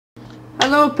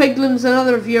Hello piglins and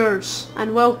other viewers,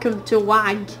 and welcome to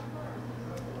WAG.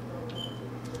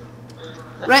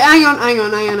 Right, hang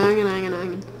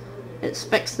on. It's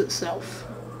fixed itself.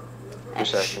 2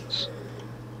 seconds.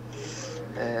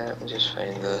 Let me just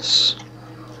find this.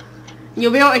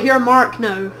 You'll be able to hear Mark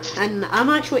now, and I'm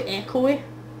actually echoey.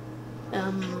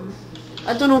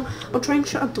 I don't know, I'll try and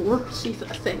shut a door, see if it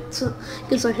affects it,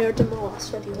 because I heard in my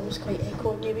last video it was quite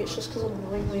echoey. Maybe it's just because I'm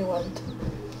annoyingly loud.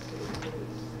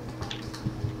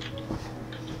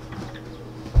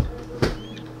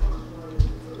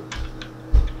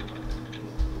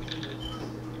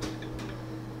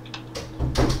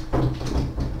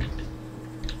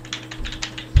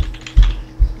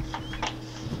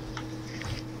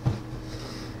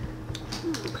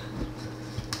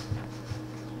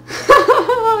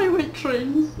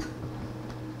 Trains.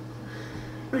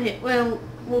 Right, well,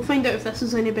 we'll find out if this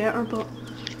is any better, but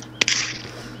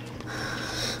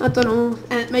I don't know,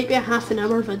 it might be a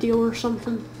half-an-hour video or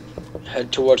something.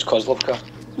 Head towards Kozlovka.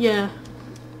 Yeah.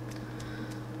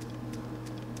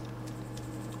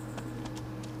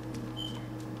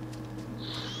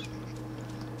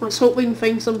 Let's hope we can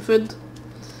find some food.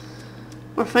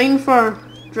 We're fine for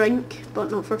drink, but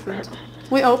not for food.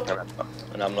 Wait up.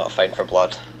 And I'm not fine for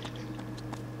blood.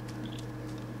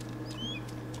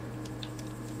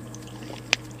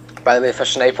 By the way, for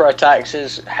sniper attacks,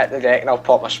 hit the deck and I'll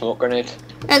pop my smoke grenade.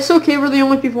 It's okay, we're the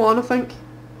only people on, I think.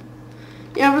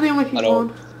 Yeah, we're the only people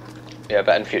on. Yeah,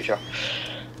 but in future.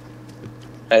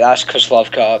 Right, that's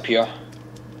Kozlovka up here.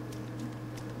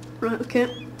 Right,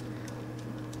 okay.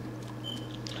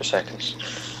 2 seconds.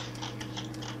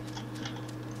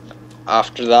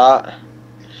 After that,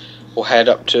 we'll head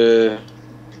up to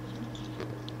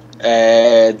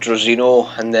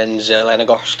Drozino and then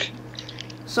Zelenogorsk.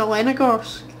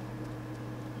 Zelenogorsk?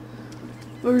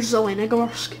 Where's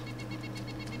Zelenogorsk?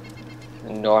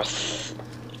 North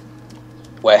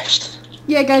west.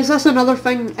 Yeah guys, that's another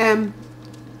thing.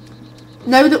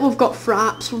 Now that we've got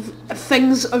fraps,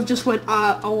 things have just went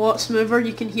a lot smoother.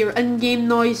 You can hear in-game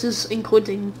noises,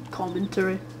 including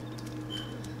commentary.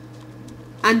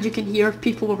 And you can hear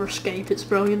people over Skype, it's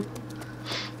brilliant.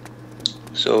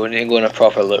 So we need to go on a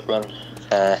proper loot run.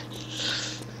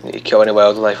 Need to kill any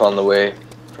wildlife on the way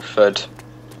for food.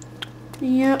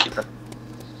 Yep.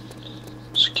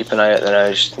 So keep an eye out there now,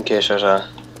 just in case there's a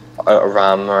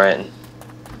ram or anything.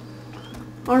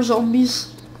 Or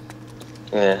zombies.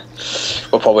 Yeah.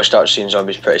 We'll probably start seeing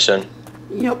zombies pretty soon.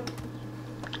 Yep.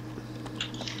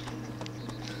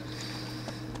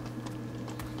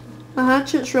 The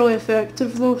hatchet's really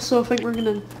effective though, so I think we're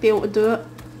going to be able to do it.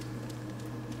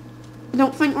 I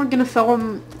don't think we're going to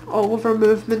film all of our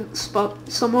movements,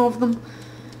 but some of them.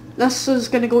 This is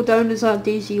going to go down as a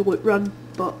DayZ loot run,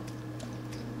 but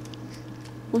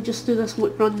we'll just do this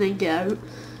loot run and then get out.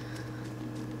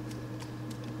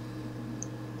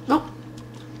 Nope.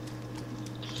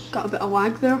 Got a bit of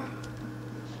lag there.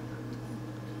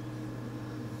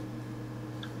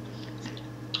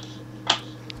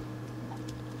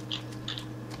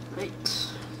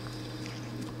 Right.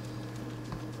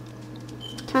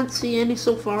 Can't see any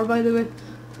so far, by the way.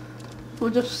 We'll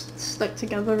just stick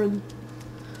together and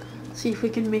see if we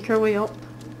can make our way up.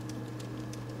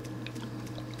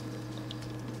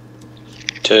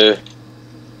 2,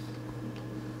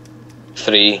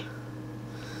 3.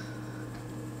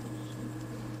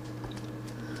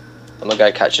 And my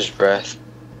guy catches breath.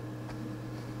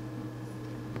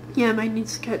 Yeah, mine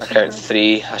needs to catch. I count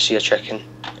 3. I see a chicken.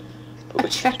 A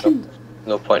chicken?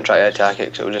 No point trying to attack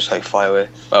it because it will just like fly away.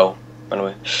 Well, run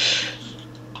away.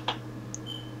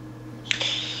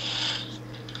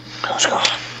 Let's go.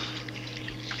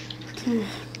 Okay.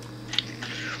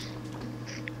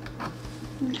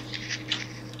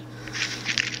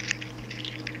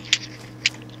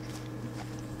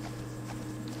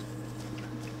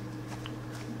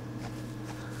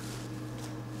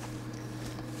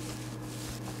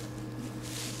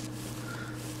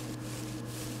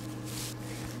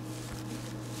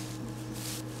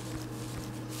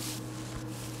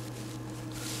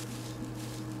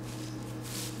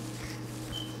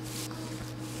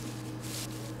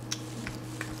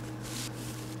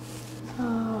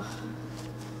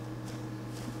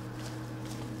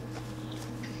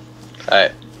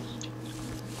 Right.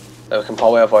 So we can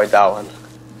probably avoid that one.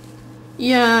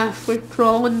 Yeah, if we're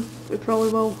crawling, we probably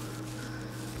will.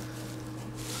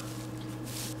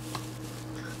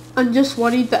 I'm just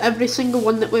worried that every single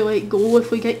one that we let go,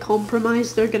 if we get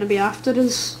compromised, they're going to be after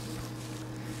us.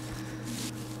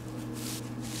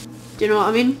 Do you know what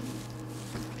I mean?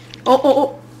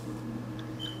 Oh.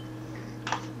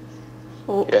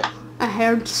 Oh, yeah. I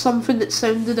heard something that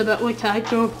sounded a bit like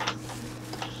aggro.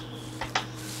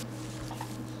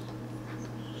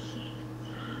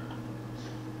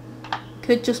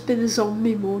 could just be the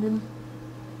zombie moaning.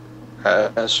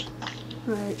 It is.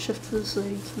 Right, shift to the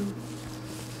side.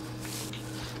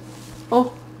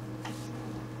 Oh.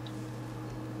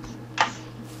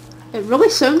 It really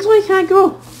sounds like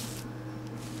aggro.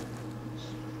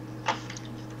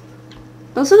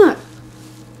 Doesn't it?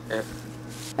 Yeah.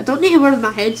 I don't need to wear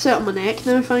my headset on my neck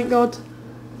now, thank God.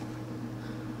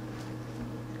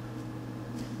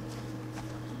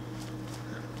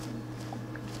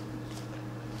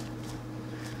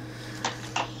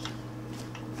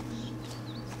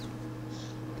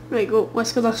 Right, go.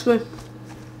 Let's go this way.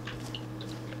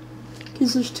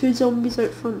 Because there's 2 zombies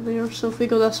out front there, so if we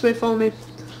go this way, follow me.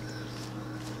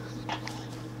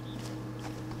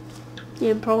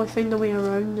 Yeah, and probably find a way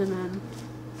around and then...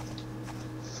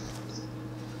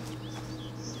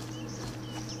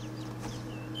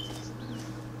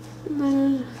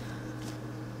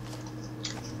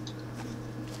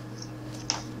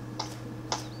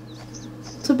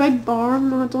 It's a big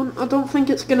barn. I don't think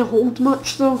it's gonna hold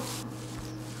much though.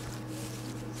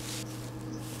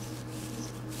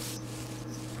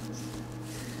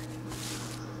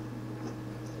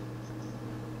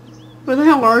 Where the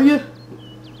hell are you?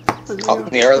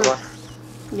 Up near the one.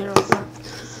 You're up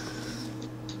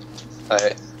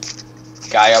there.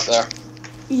 Guy up there.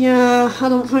 Yeah, I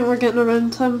don't think we're getting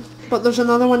around him. But there's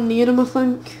another one near him, I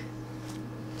think.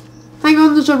 Hang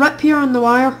on, there's a rip here on the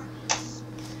wire.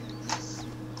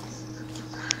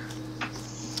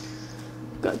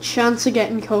 Got a chance of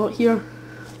getting caught here.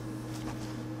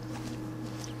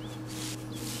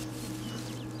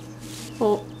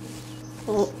 Oh.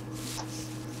 Oh.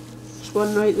 There's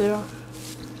one right there.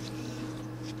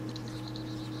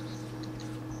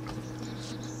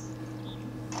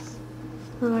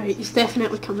 Right, he's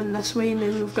definitely coming this way, and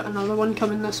then we've got another one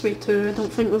coming this way too. I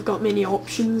don't think we've got many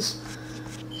options.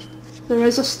 There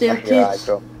is a staircase.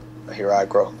 I hear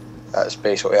aggro. That's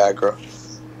basically aggro.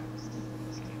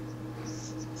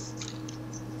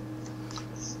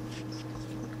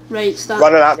 Right, start.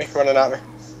 Running at me.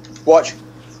 Watch.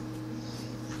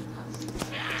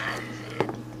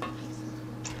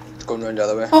 It's going round the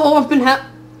other way. Oh, I've been hit.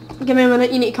 Give me a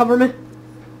minute, you need to cover me.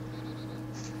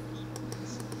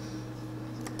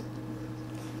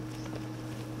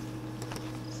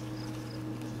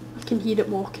 I can hear it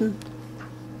walking.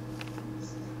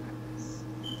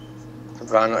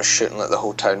 Van's shooting like the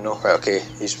whole town now. Right, okay,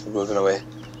 he's moving away.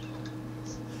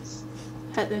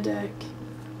 Hit the deck.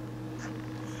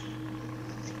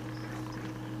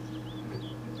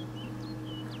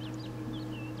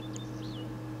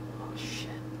 Oh shit.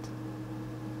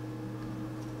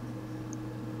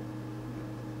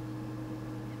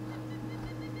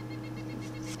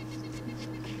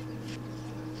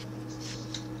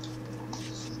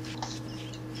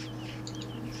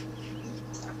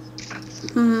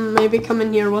 Maybe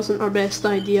coming here wasn't our best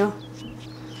idea.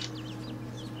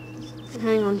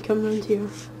 Hang on, come round here.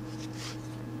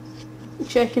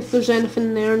 Check if there's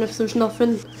anything there, and if there's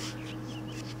nothing...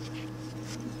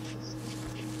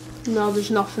 No,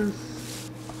 there's nothing.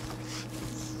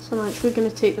 So I'm actually going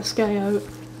to take this guy out.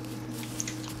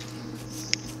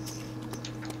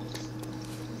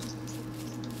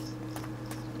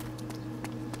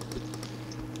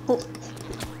 Oh.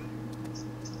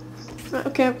 Right,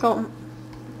 okay, I've got him.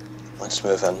 Let's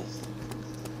move in.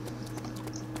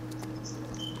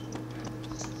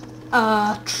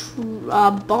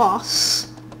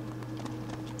 Boss.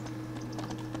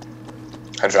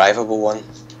 A drivable one.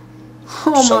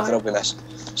 Oh Something my. will be missing.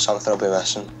 Something will be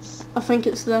missing. I think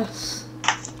it's this.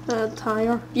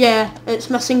 Tyre. Yeah, it's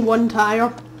missing one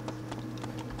tyre.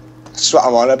 That's what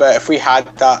I'm on about. If we had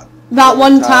that... That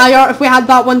one tyre, if we had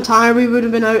that one tyre, we would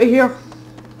have been out of here.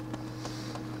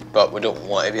 But we don't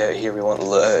want to be out of here, we want to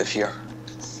loot out of here.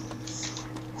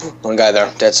 One guy there,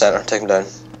 dead center, take him down.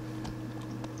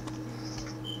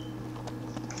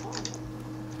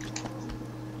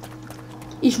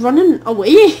 He's running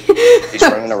away. He's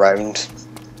running around.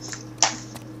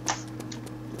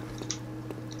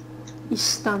 He's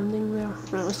standing there.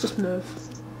 Right, let's just move.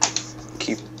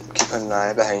 Keep an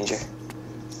eye behind you.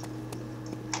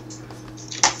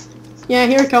 Yeah,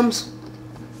 here he comes.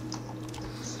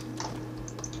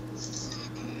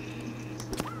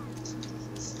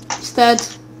 He's dead.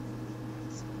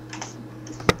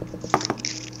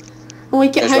 I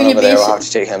like it There's how one you over there, we'll have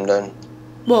basic... to take him down.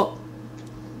 What?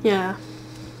 Yeah.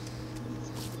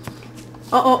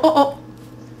 Uh-oh.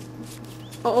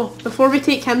 Before we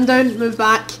take him down, move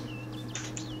back.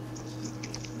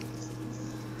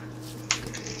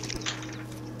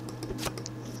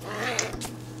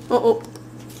 Uh-oh.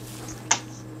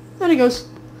 There he goes.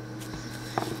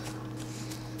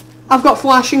 I've got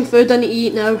flashing food, I need to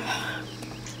eat now.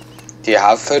 Do you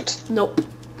have food? Nope.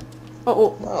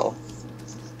 Uh-oh. No.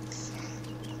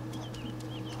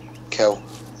 Kill.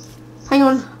 Hang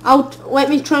on, let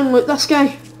me try and loot this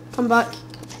guy. Come back.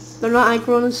 They're not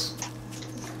aggro on us.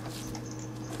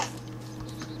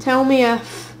 Tell me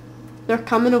if they're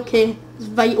coming, okay? It's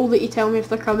vital that you tell me if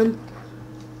they're coming.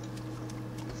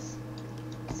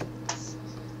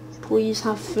 Please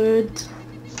have food.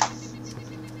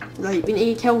 Right, we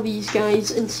need to kill these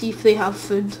guys and see if they have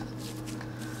food.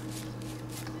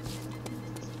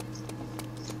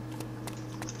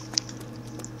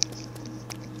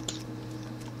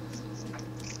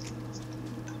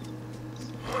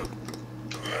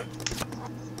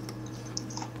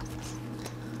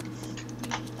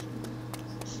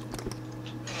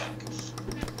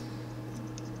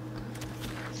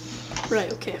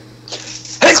 Right, okay.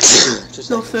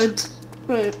 No food.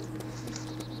 Right.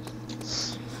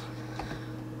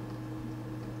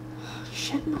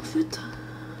 Shit, no food.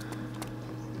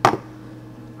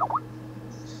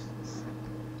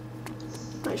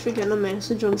 Actually getting a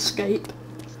message on Skype.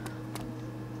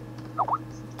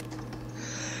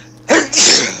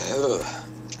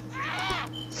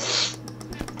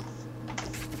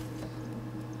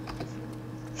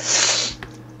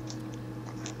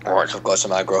 Alright, I've got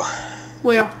some aggro.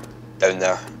 Where? Down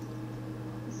there.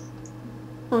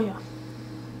 Oh yeah.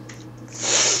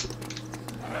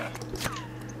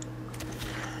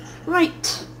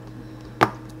 Right.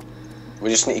 We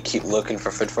just need to keep looking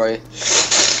for food for you.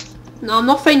 No, I'm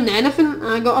not finding anything.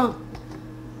 I gotta...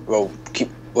 Well, keep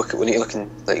looking. We need to look in,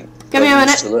 like... Give me a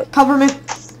minute. Cover me.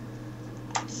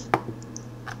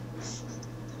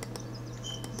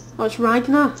 Oh, it's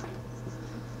Ragnar.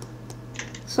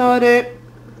 Sorry.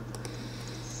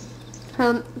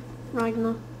 Can't.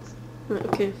 Ragnar. Right,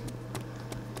 okay.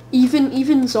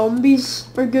 Even zombies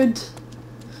are good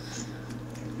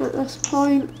at this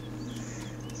point.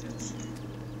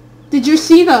 Did you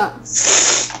see that?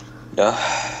 Yeah.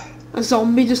 A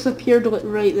zombie just appeared like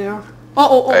right there.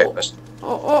 Oh. Right,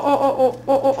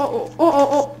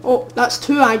 Oh, that's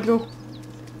too aggro.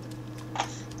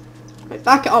 Right,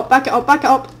 back it up.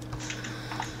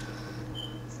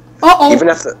 Even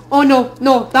if the... Oh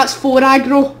no, that's 4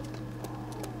 aggro.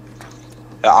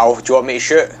 do you want me to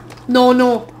shoot?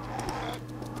 No.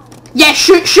 Yeah,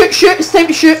 shoot, it's time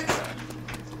to shoot.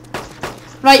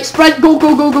 Right, sprint, go.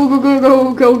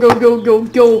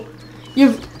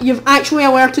 You've actually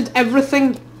alerted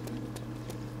everything.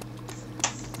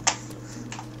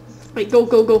 Right,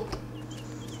 go.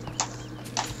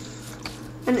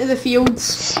 Into the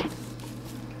fields.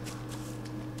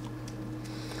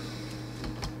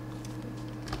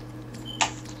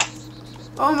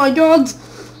 Oh my god!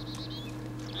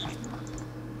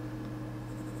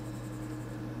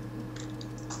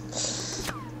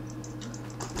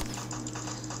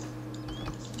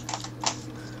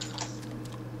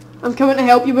 I'm coming to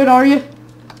help you, where are you?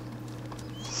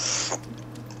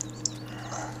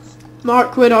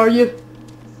 Mark, where are you?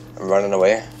 I'm running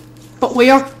away. But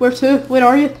where? Where to? Where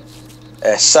are you?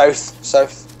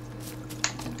 South.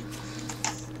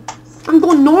 I'm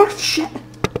going north, shit.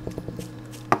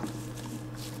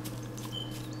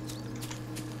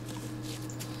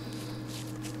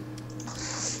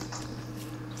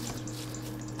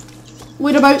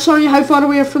 Whereabouts are you? How far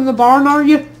away from the barn are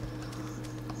you?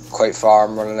 Quite far,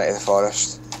 I'm running out of the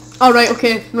forest. Oh, right,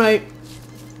 okay, right.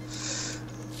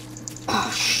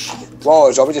 Oh, shit. Whoa,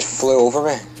 a zombie just flew over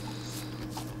me.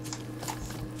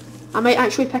 I might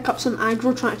actually pick up some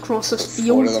aggro trying to cross this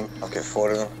field. 4 of them. I've got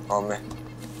 4 of them on me.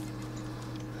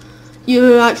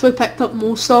 You actually picked up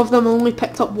most of them, I only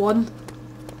picked up 1.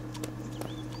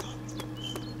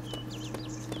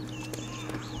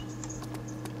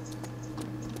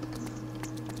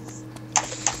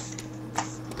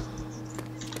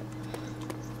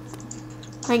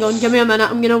 Hang on, give me a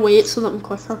minute, I'm gonna wait so that I'm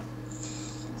quicker.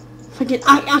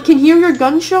 I can hear your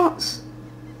gunshots.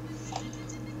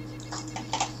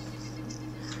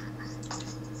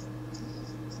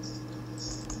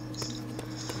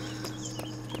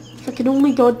 I can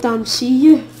only goddamn see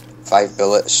you. 5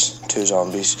 bullets, 2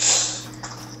 zombies.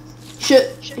 Shoot,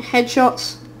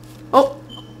 headshots. Oh.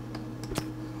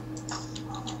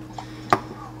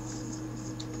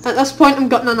 At this point I'm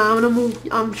gutting an animal.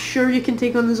 I'm sure you can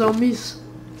take on the zombies.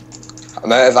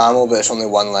 I'm out of ammo, but it's only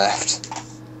 1 left.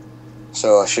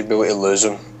 So I should be able to lose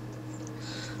him.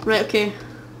 Right, okay.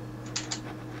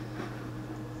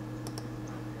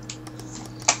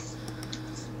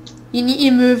 You need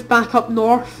to move back up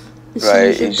north.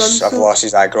 Right, I've lost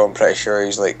his aggro, I'm pretty sure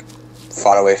he's like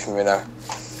far away from me now.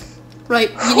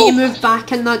 Right, you need to move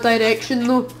back in that direction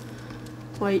though.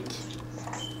 Like...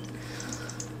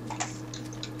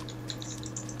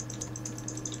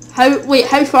 Wait,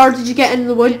 how far did you get in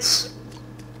the woods?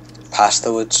 Past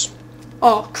the woods.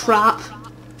 Oh, crap.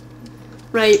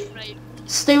 Right.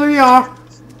 Stay where you are.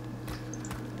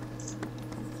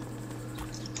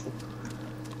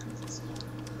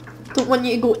 Don't want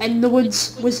you to go in the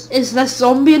woods. Is this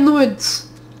zombie in the woods?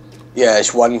 Yeah,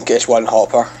 it's one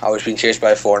hopper. I was being chased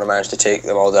by 4 and I managed to take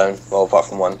them all down. Well, apart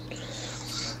from one.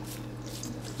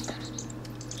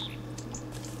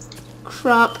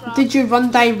 Crap. Did you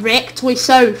run directly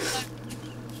south?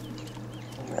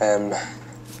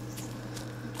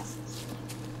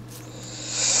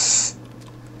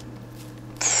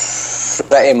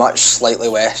 Pretty much slightly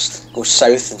west. Go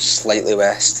south and slightly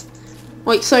west.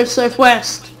 Like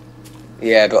south-southwest?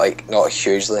 Yeah, but like not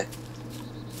hugely.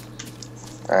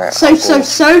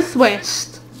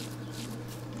 South-south-southwest?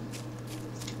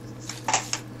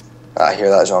 I hear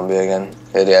that zombie again.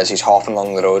 There he is, he's hopping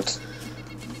along the road.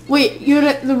 Wait, you're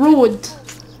at the road?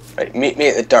 Right, meet me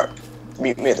at the dirt.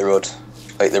 Meet me at the road.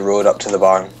 Like the road up to the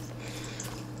barn.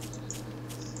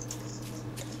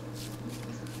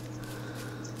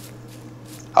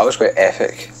 That was quite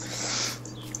epic.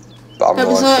 But It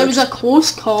was a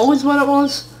close call is what it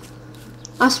was.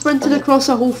 I sprinted across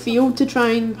a whole field to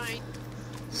try and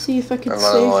see if I could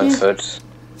save you. Food.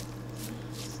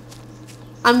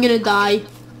 I'm gonna die.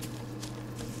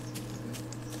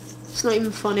 It's not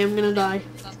even funny, I'm gonna die.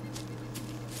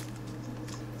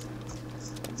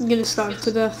 I'm gonna starve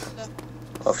to death.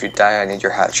 Well, if you die, I need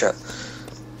your hatchet.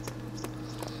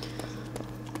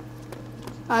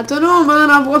 I don't know, man,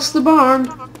 I've lost the barn.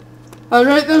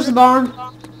 Alright, there's the barn.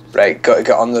 Right, got to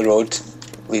get on the road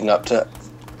leading up to it.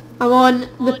 I'm on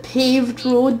the paved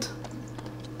road.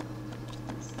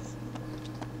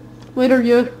 Where are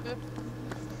you?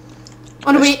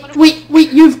 Oh no, wait,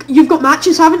 you've got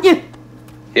matches, haven't you?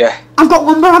 Yeah. I've got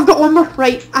lumber.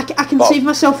 Right, I can save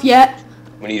myself yet.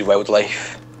 We need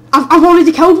wildlife. I've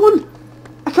already killed one.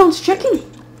 I killed a chicken.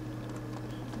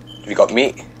 Have you got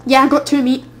meat? Yeah, I got 2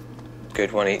 meat.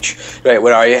 Good, 1 each. Right,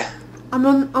 where are you? I'm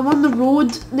on the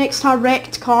road next to a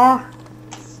wrecked car.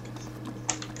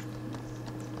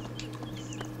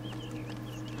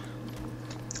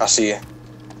 I see you.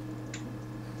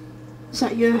 Is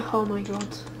that you? Oh my god.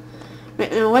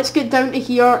 Right, now let's get down to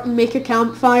here and make a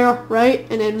campfire, right?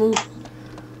 And then we'll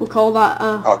call that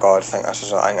Oh god, I think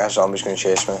that zombie's gonna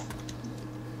chase me.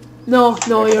 No,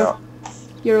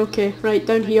 you're okay. Right,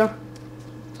 down here.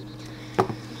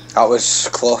 That was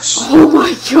close. Oh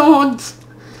my god!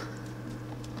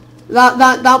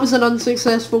 That was an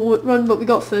unsuccessful run, but we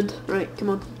got food. Right, come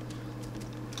on.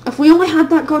 If we only had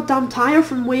that goddamn tyre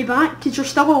from way back, because you're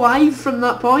still alive from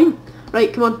that point.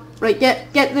 Right, come on. Right,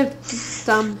 get the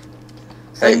damn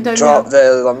thing down drop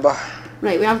here. the lumber.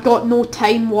 Right, we have got no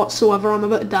time whatsoever. I'm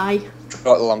about to die.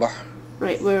 Drop the lumber.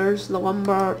 Right, where's the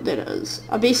lumber? There it is.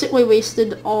 I basically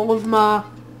wasted all of my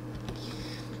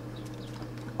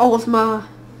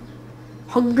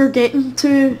hunger getting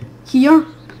to here.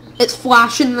 It's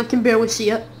flashing and I can barely see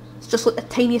it. It's just like the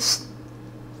tiniest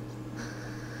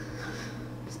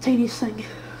thing.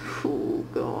 Oh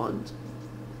god.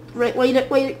 Right, light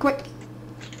it quick.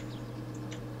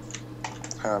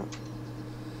 Hang on.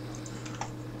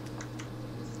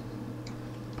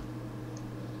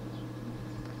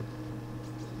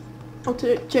 I'll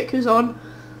check who's on.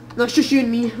 That's just you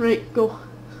and me. Right, go.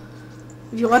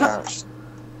 Have you lit it?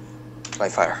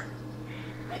 Light fire.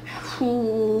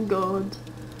 Oh god.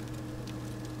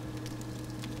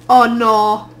 Oh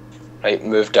no. Right,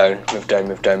 move down.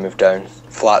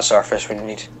 Flat surface we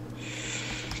need.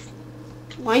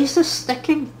 Why is this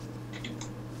sticking?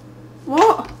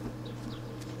 What?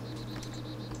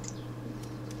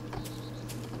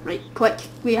 Right, quick.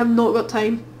 We have not got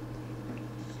time.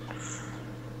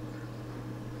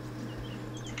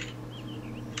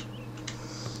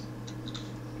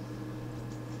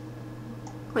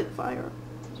 Light the fire.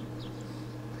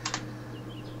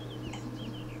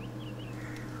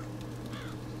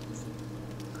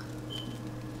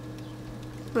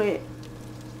 Right.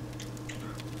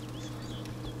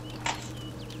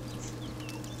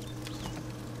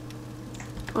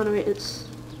 Oh no wait, it's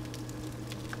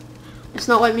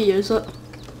not letting me use it.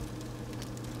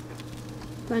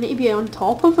 Do I need to be on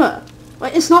top of it?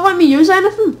 Wait, it's not letting me use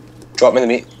anything. Drop me the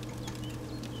meat.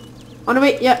 Oh no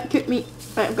wait, yeah, cooked meat.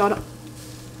 Right, I've got it.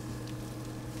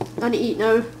 I need to eat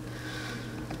now.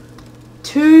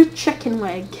 2 chicken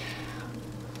leg.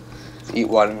 Eat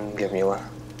one, give me one.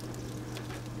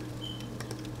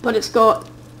 But it's got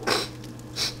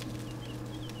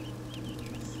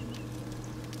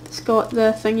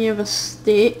the thingy of a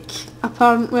steak,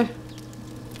 apparently.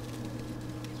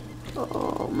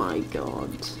 Oh my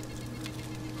god.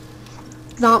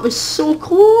 That was so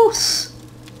close.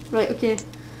 Right, okay.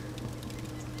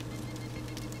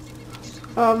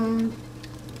 What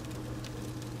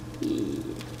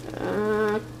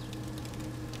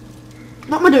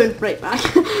am I doing? Right, back.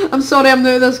 I'm sorry, I'm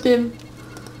new to this game.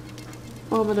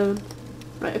 What am I doing?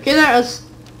 Right, okay, there it is.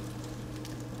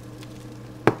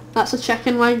 That's a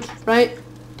chicken leg, right?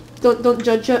 Don't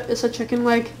judge it. It's a chicken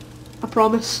leg. I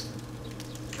promise.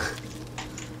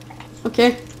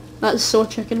 Okay, that is so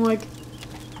chicken leg.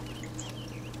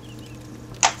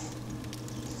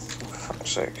 For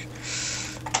fuck's sake.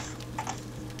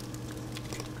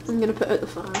 I'm gonna put out the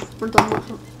fire. We're done with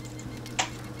it.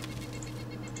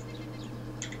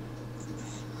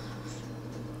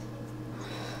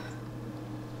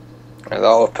 Right,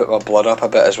 that'll put my blood up a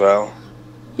bit as well.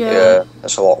 Yeah.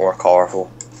 It's a lot more colourful.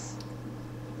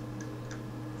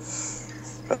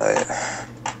 Right.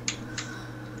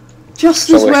 Just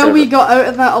as well we got out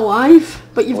of that alive,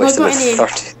 but you've not got any.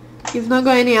 30. You've not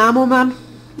got any ammo, man.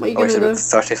 What are you gonna do?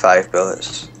 35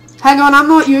 bullets. Hang on, I'm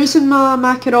not using my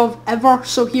Makarov ever,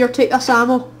 so here, take this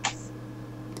ammo.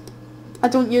 I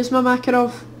don't use my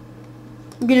Makarov.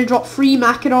 I'm gonna drop 3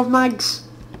 Makarov mags.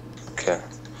 Okay.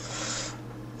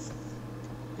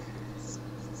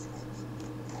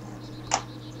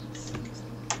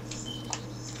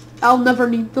 I'll never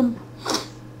need them.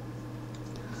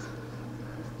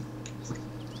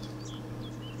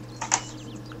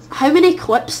 How many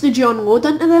clips did you unload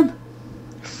into them?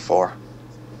 4.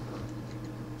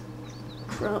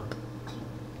 Crap.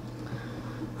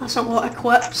 That's a lot of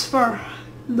clips for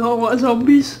not a lot of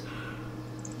zombies.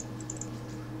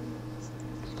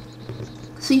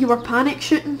 See, you were panic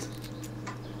shooting. It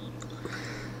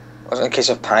wasn't a case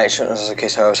of panic shooting, it was a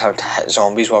case of I was having to hit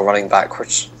zombies while running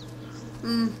backwards.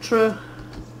 True.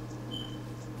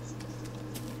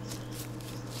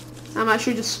 I'm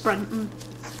actually just sprinting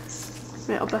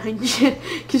right up behind you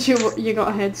because you got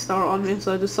a head start on me,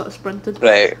 so I just sort of sprinted.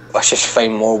 Right, let's just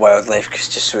find more wildlife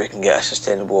just so we can get a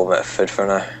sustainable amount of food for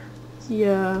now.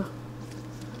 Yeah.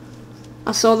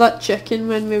 I saw that chicken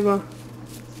when we were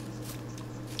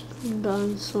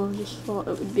done, so I just thought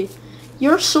it would be.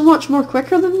 You're so much more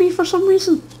quicker than me for some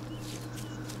reason.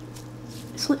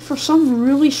 It's like for some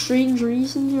really strange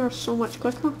reason you're so much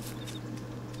quicker. Are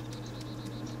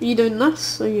you doing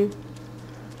this? Are you?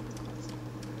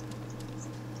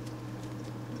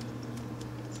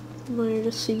 No, you're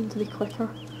just seeming to be quicker.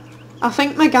 I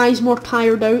think my guy's more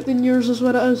tired out than yours is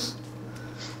what it is.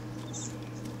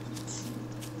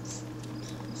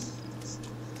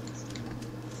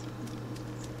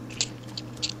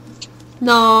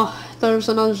 No, there's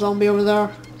another zombie over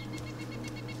there.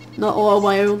 Not a lot of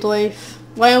wildlife.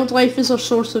 Wildlife is our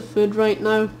source of food right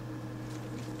now.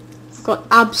 I've got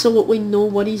absolutely no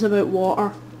worries about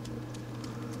water.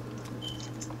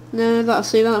 Now that I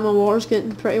say that, my water's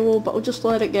getting pretty low, but I'll just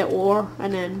let it get lower,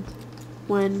 and then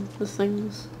when the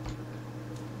things...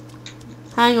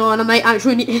 Hang on, I might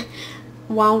actually need to...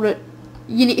 Wow,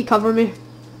 you need to cover me.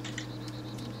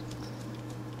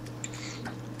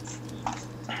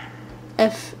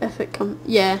 If it comes...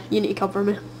 Yeah, you need to cover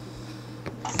me.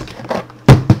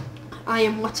 I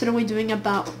am literally doing a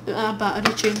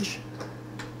battery change.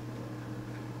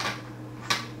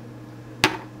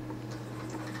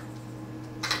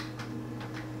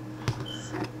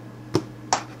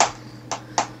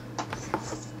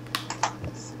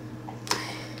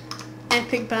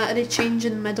 Epic battery change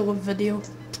in the middle of video.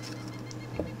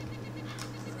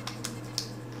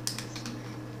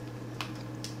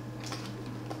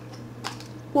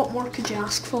 What more could you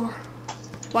ask for?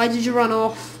 Why did you run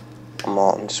off? I'm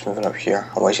not, I'm just moving up here.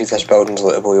 I want to see if this building's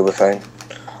lootable, you'll be fine.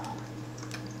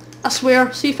 I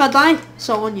swear, see if I die, it's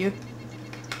all on you.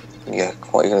 Yeah,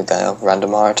 what are you going to die of? Random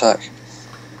heart attack?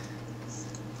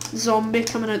 Zombie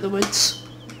coming out the woods.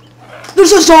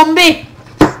 There's a zombie!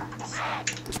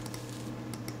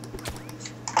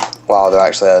 Wow, there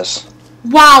actually is.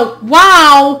 Wow!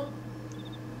 Wow!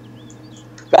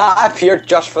 That appeared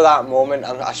just for that moment,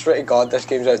 and I swear to God, this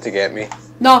game's out to get me.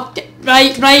 No,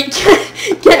 right,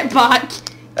 get back.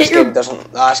 This game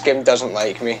doesn't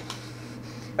like me.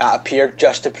 That appeared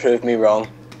just to prove me wrong.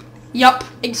 Yup,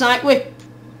 exactly.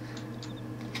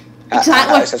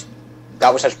 Exactly.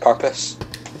 That was his purpose.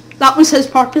 That was his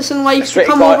purpose in life, to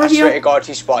come over here. I swear to God,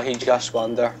 he just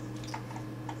won there.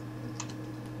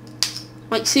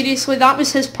 Like, seriously, that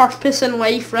was his purpose in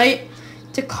life, right?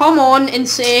 To come on and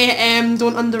say,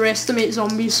 don't underestimate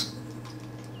zombies.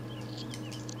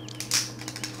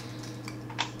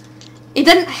 He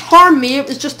didn't harm me, it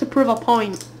was just to prove a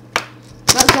point.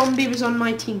 That zombie was on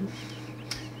my team.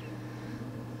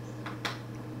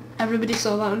 Everybody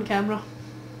saw that on camera.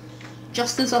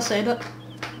 Just as I said it.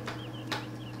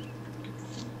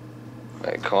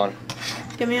 Come on.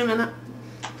 Give me a minute.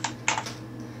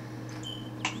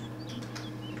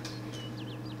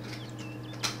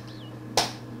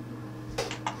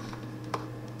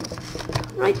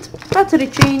 Right, battery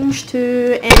change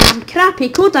to crappy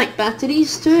Kodak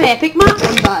batteries to epic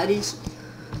Macron batteries.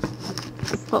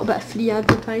 A little bit of free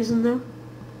advertising there.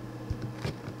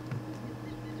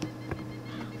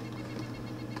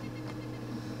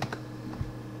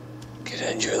 Get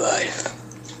into your life.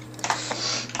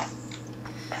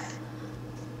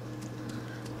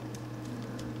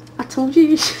 I told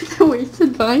you should have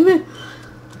waited by me.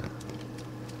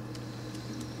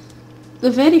 The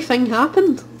very thing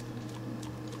happened.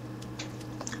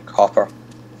 Hopper.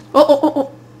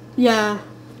 Oh. Yeah.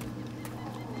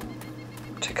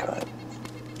 Take it out.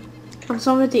 I was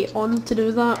already on to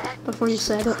do that before you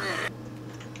said it.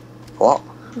 What?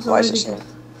 I was Why is it already- saying?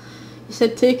 You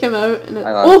said take him out and it...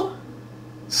 Hang on. Oh!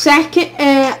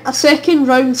 A second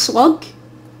round slug.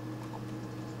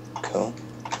 Cool.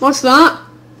 What's that?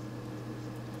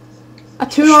 A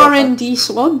 2 Shotgun. R&D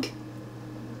slug.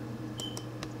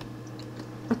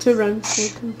 A 2 round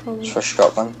slug, probably. It's for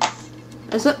shotgun.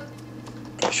 Is it?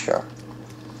 Pretty sure.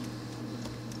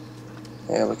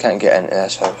 Yeah, we can't get into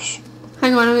this house.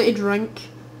 Hang on, I need to drink.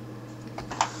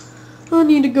 I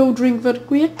need to go drink very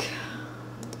quick.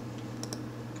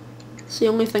 It's the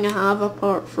only thing I have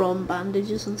apart from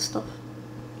bandages and stuff.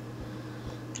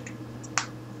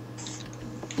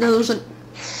 Now there's an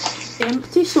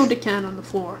empty soda can on the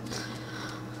floor.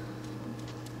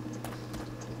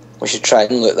 We should try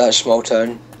and loot that small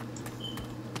town.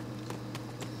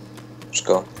 Let's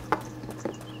go.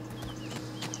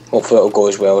 Hopefully it'll go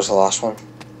as well as the last one.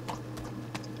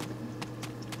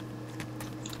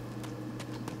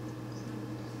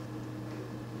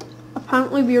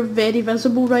 Apparently we are very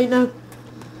visible right now.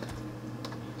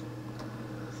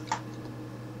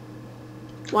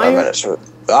 Why Wait a are... minute, so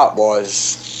that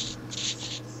was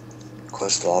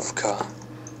Kozlovka.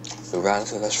 We ran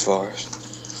through this forest.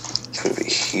 It's going to be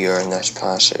here in this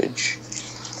passage.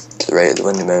 To the right of the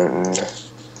Windy Mountain.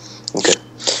 Okay.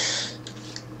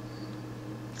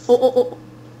 Oh.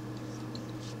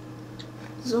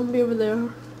 Zombie over there.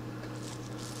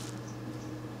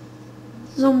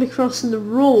 Zombie crossing the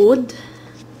road.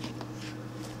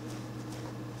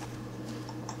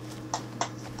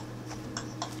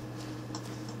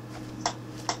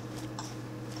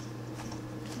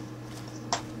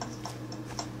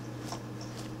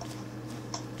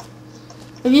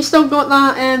 Have you still got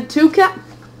that toolkit?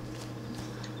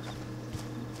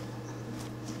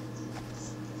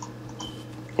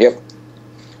 Yep.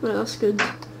 Right, that's good.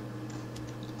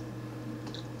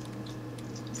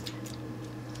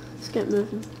 Let's get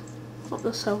moving up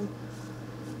this hill.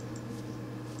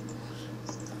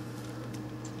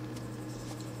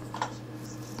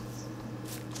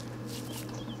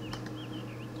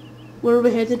 Where are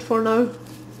we headed for now?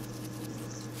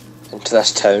 Into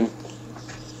this town.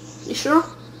 You sure?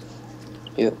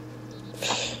 Yep.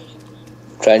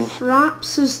 Try and...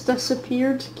 Fraps has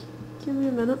disappeared. Give me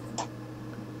a minute.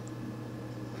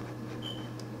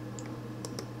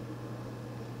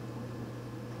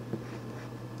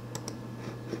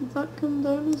 Did that come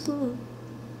down as that?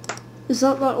 Is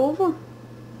that over?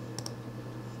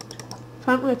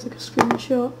 Apparently I took a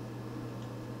screenshot.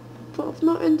 But I've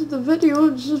not ended the video,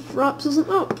 it's just Fraps isn't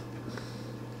up.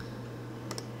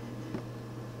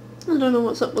 I don't know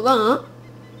what's up with that.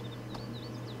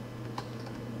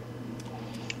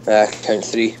 Count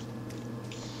 3.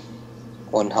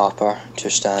 1 hopper, 2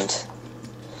 stand.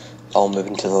 All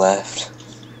moving to the left.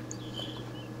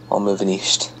 All moving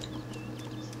east.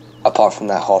 Apart from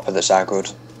that hopper that's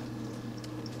aggroed.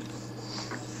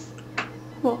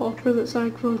 What hopper that's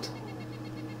aggroed?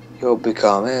 You'll be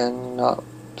coming up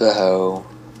the hill.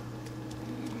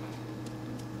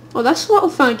 Oh, this little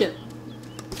faggot.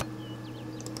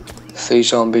 3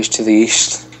 zombies to the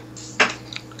east.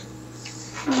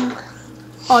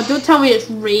 Oh, don't tell me it's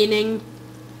raining.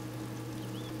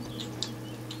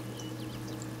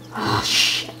 Ah,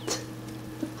 shit.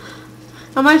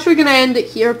 I'm actually going to end it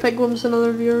here, Pigworms and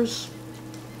other viewers.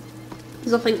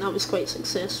 Because I think that was quite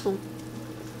successful.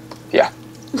 Yeah.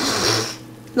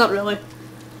 Not really.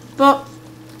 But,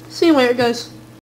 see you later, guys.